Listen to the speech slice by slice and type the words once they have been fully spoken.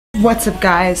What's up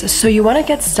guys? So you want to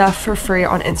get stuff for free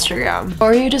on Instagram,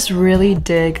 or you just really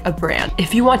dig a brand.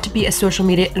 If you want to be a social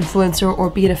media influencer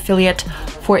or be an affiliate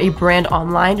for a brand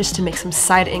online just to make some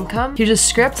side income, here's a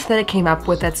script that I came up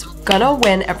with that's gonna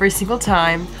win every single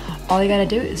time. All you gotta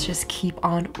do is just keep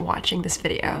on watching this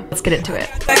video. Let's get into it.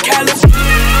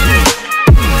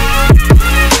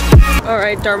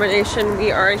 Alright, Dharma Nation,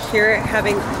 we are here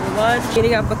having lunch,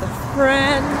 meeting up with a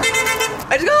friend.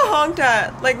 I just got honked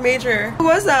at, like major. Who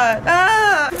was that?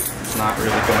 Ah! It's not really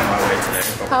going my way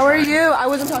today. How are you? I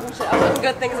wasn't talking shit. I was talking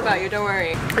good things about you, don't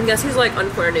worry. I guess he's like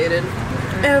uncoordinated.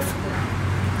 If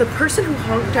the person who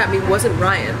honked at me wasn't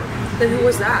Ryan, then who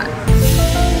was that?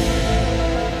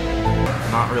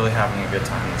 Not really having a good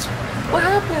time this morning. What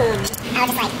happened? I was just like, everything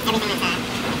was woke up a little bit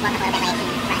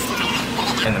late and rushed and tried to like get it.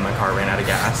 And then my car ran out of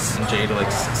gas. And Jade, like,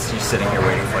 she's sitting here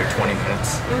waiting for like 20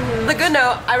 minutes. The good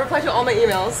note, I replied to all my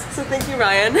emails, so thank you,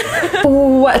 Ryan.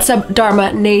 What's up,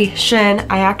 Dharma Nation?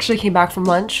 I actually came back from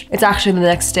lunch. It's actually the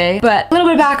next day, but a little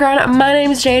bit of background. My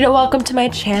name is Jade. Welcome to my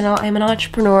channel. I'm an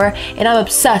entrepreneur, and I'm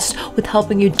obsessed with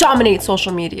helping you dominate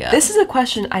social media. This is a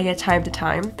question I get time to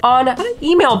time on how to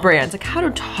email brands, like how to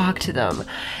talk to them,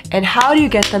 and how do you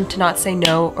get them to not say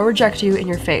no or reject you in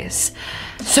your face.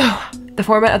 So, the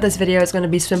format of this video is going to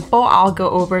be simple. I'll go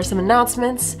over some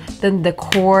announcements, then the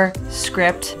core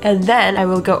script, and then I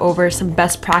will go over some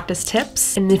best practice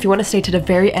tips. And if you want to stay to the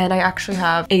very end, I actually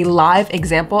have a live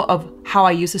example of how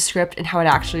I use the script and how it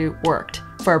actually worked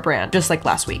for a brand, just like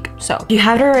last week. So if you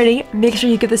haven't already, make sure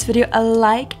you give this video a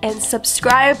like and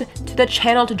subscribe to the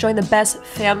channel to join the best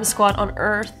fam squad on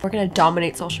earth. We're gonna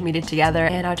dominate social media together,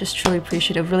 and I just truly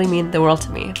appreciate it. It really means the world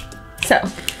to me. So,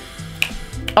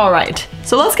 all right,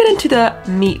 so let's get into the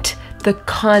meat, the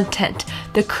content,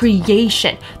 the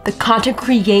creation, the content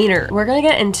creator. We're gonna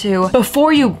get into,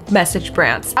 before you message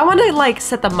brands, I wanna like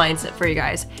set the mindset for you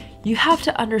guys. You have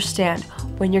to understand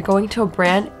when you're going to a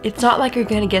brand, it's not like you're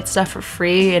gonna get stuff for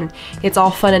free and it's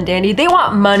all fun and dandy. They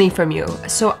want money from you.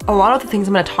 So a lot of the things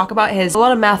I'm gonna talk about is a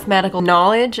lot of mathematical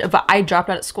knowledge, but I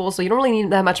dropped out of school, so you don't really need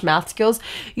that much math skills.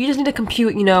 You just need to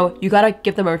compute, you know, you gotta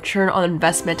give them a return on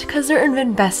investment because they're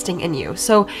investing in you.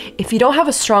 So if you don't have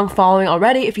a strong following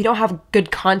already, if you don't have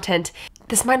good content,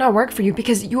 this might not work for you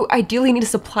because you ideally need to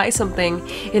supply something.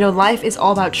 You know, life is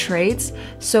all about trades.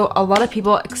 So a lot of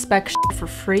people expect shit for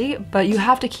free, but you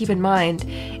have to keep in mind,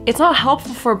 it's not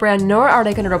helpful for a brand, nor are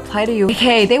they gonna reply to you,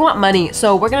 hey, they want money,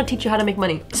 so we're gonna teach you how to make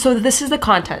money. So this is the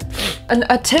content. And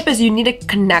a tip is you need a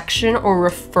connection or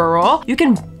referral. You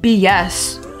can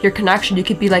BS your connection. You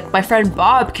could be like, my friend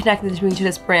Bob connected me to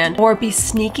this brand, or be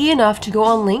sneaky enough to go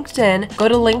on LinkedIn, go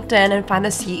to LinkedIn and find the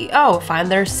CEO,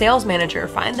 find their sales manager,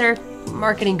 find their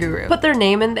marketing guru, put their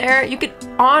name in there. You could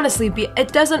honestly be,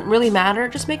 it doesn't really matter,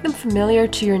 just make them familiar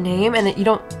to your name and that you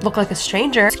don't look like a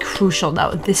stranger. It's crucial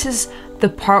though. This is the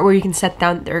part where you can set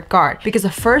down their guard, because the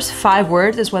first 5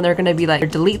 words is when they're gonna be like,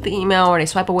 delete the email or they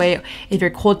swipe away. If you're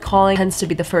cold calling, tends to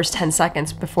be the first 10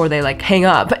 seconds before they like hang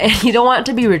up, and you don't want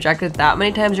to be rejected that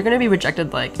many times. You're gonna be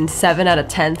rejected like 7 out of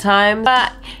 10 times,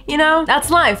 but you know,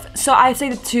 that's life. So I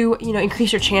say to, you know,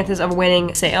 increase your chances of winning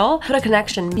a sale, put a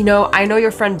connection. You know, I know your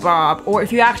friend Bob, or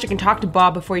if you actually can talk to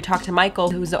Bob before you talk to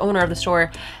Michael, who's the owner of the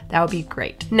store, that would be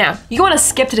great. Now, you wanna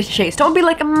skip to the chase. Don't be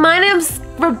like, my name's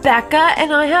Rebecca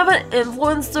and I have an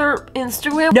influencer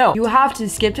Instagram. No, you have to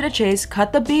skip to the chase,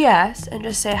 cut the BS, and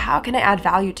just say, how can I add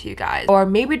value to you guys? Or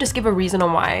maybe just give a reason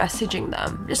on why messaging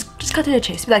them. Just cut to the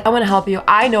chase. Be like, I wanna help you.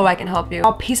 I know I can help you.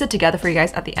 I'll piece it together for you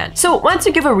guys at the end. So once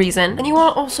you give a reason, then you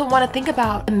also wanna think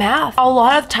about the math. A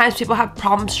lot of times people have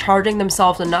problems charging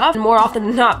themselves enough, and more often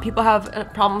than not, people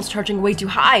have problems charging way too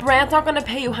high. Brands aren't gonna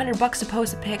pay you $100 to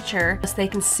post a picture unless they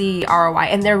can see ROI,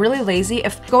 and they're really lazy.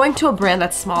 If going to a brand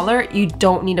that's smaller, you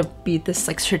don't need to be this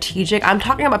like strategic. I'm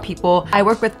talking about people, I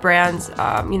work with brands,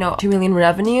 you know, 2 million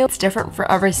revenue. It's different for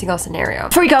every single scenario.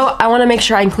 Before we go, I wanna make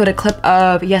sure I include a clip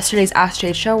of yesterday's Ask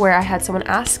Jade show where I had someone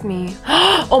ask me,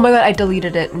 oh my God, I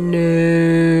deleted it,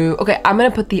 no. Okay, I'm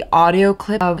gonna put the audio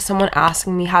clip of someone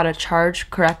asking me how to charge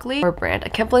correctly for a brand. I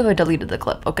can't believe I deleted the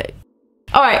clip, okay.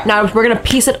 All right, now we're gonna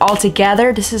piece it all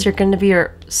together. This is gonna be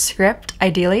your script,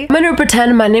 ideally. I'm gonna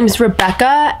pretend my name is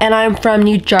Rebecca and I'm from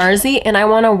New Jersey and I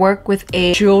wanna work with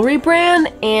a jewelry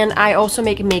brand, and I also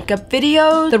make makeup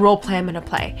videos. The role play I'm gonna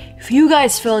play. If you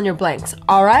guys fill in your blanks,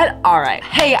 all right? All right.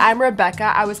 Hey, I'm Rebecca.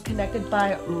 I was connected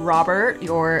by Robert,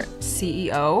 your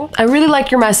CEO. I really liked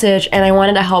your message and I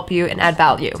wanted to help you and add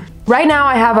value. Right now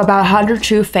I have about 100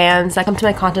 true fans that come to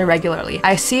my content regularly.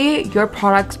 I see your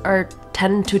products are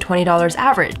 $10 to $20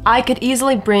 average. I could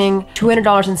easily bring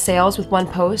 $200 in sales with one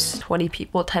post. 20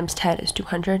 people times 10 is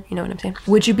 200. You know what I'm saying?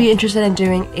 Would you be interested in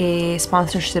doing a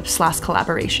sponsorship /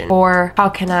 collaboration? Or how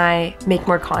can I make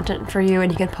more content for you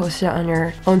and you can post it on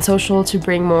your own social to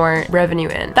bring more revenue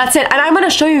in? That's it. And I'm gonna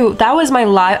show you, that was my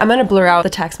live. I'm gonna blur out the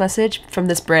text message from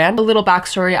this brand. A little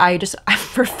backstory,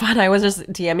 for fun, I was just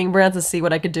DMing brands to see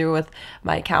what I could do with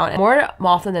my account. And more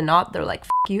often than not, they're like,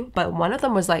 F you. But one of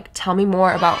them was like, tell me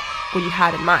more about what you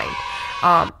had in mind.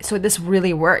 So this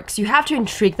really works. You have to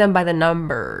intrigue them by the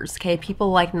numbers, okay?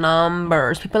 People like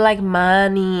numbers. People like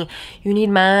money. You need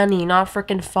money, not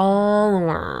freaking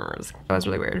followers. That was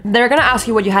really weird. They're gonna ask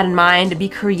you what you had in mind. Be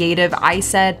creative.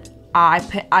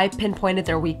 I pinpointed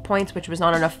their weak points, which was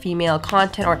not enough female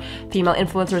content or female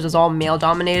influencers. It was all male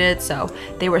dominated, so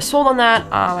they were sold on that.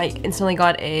 I instantly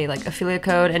got a affiliate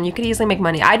code, and you could easily make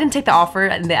money. I didn't take the offer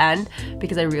in the end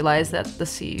because I realized that the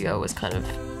CEO was kind of...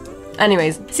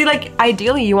 Anyways, see, like,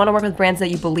 ideally you want to work with brands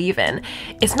that you believe in.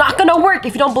 It's not gonna work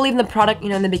if you don't believe in the product, you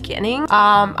know, in the beginning.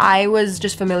 I was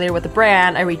just familiar with the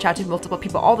brand. I reach out to multiple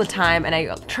people all the time, and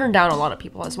I turn down a lot of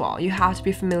people as well. You have to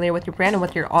be familiar with your brand and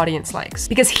what your audience likes.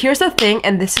 Because here's the thing,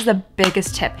 and this is the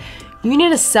biggest tip. You need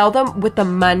to sell them with the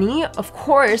money, of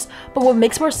course, but what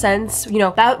makes more sense, you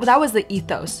know, that was the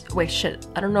ethos. Wait, shit,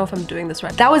 I don't know if I'm doing this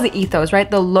right. That was the ethos, right?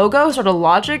 The logos or the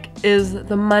logic is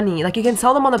the money. Like, you can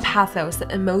sell them on the pathos, the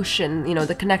emotion, you know,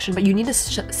 the connection, but you need to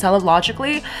sell it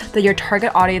logically that your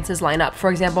target audiences line up. For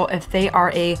example, if they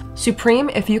are a Supreme,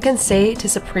 if you can say to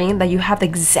Supreme that you have the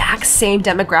exact same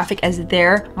demographic as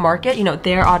their market, you know,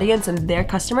 their audience and their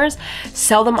customers,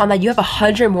 sell them on that. You have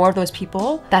 100 more of those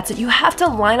people. That's it. You have to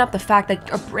line up the fact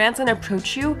that a brand's gonna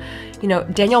approach you. You know,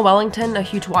 Daniel Wellington, a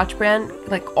huge watch brand,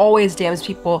 like always DMs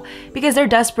people because they're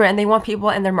desperate and they want people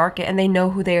in their market and they know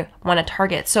who they want to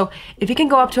target. So if you can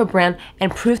go up to a brand and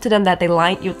prove to them that they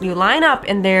you line up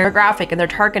in their graphic and their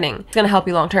targeting, it's gonna help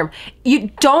you long term.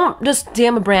 You don't just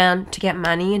DM a brand to get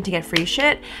money and to get free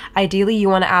shit. Ideally, you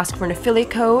want to ask for an affiliate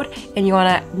code and you want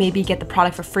to maybe get the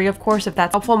product for free, of course, if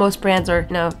that's helpful. Most brands are,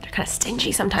 you know, they're kind of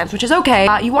stingy sometimes, which is okay.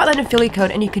 You want an affiliate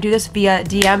code, and you can do this via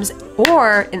DMs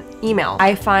or an email.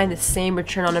 I find the same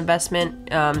return on investment.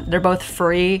 They're both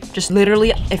free. Just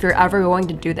literally, if you're ever going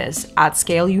to do this at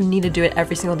scale, you need to do it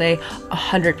every single day,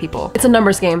 100 people. It's a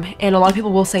numbers game, and a lot of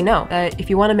people will say no. If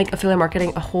you want to make affiliate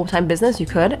marketing a whole-time business, you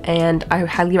could, and I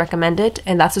highly recommend it,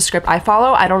 and that's the script I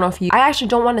follow. I don't know if you... I actually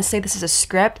don't want to say this is a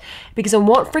script because it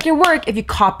won't freaking work if you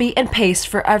copy and paste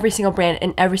for every single brand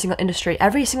in every single industry.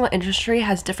 Every single industry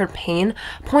has different pain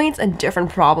points and different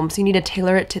problems. You need to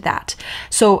tailor it to that.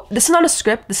 So this is not a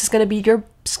script. This is going to be your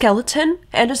skeleton,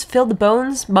 and just fill the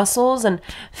bones, muscles, and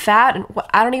fat, and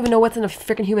I don't even know what's in a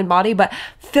freaking human body, but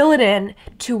fill it in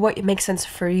to what makes sense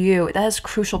for you. That is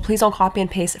crucial. Please don't copy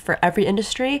and paste it for every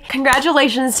industry.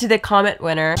 Congratulations to the comment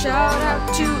winner. Shout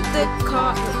out to the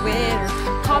comment winner.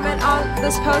 Comment on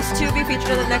this post to be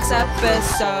featured in the next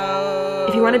episode.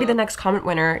 If you want to be the next comment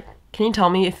winner, can you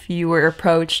tell me if you were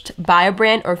approached by a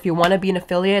brand or if you want to be an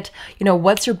affiliate? You know,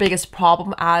 what's your biggest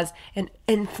problem as an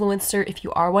influencer if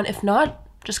you are one? If not,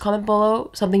 just comment below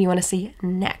something you want to see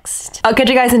next. I'll catch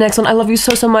you guys in the next one. I love you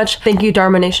so, so much. Thank you,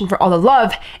 Dharma Nation, for all the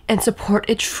love and support.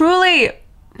 It truly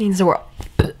means the world.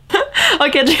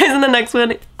 I'll catch you guys in the next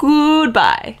one.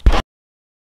 Goodbye.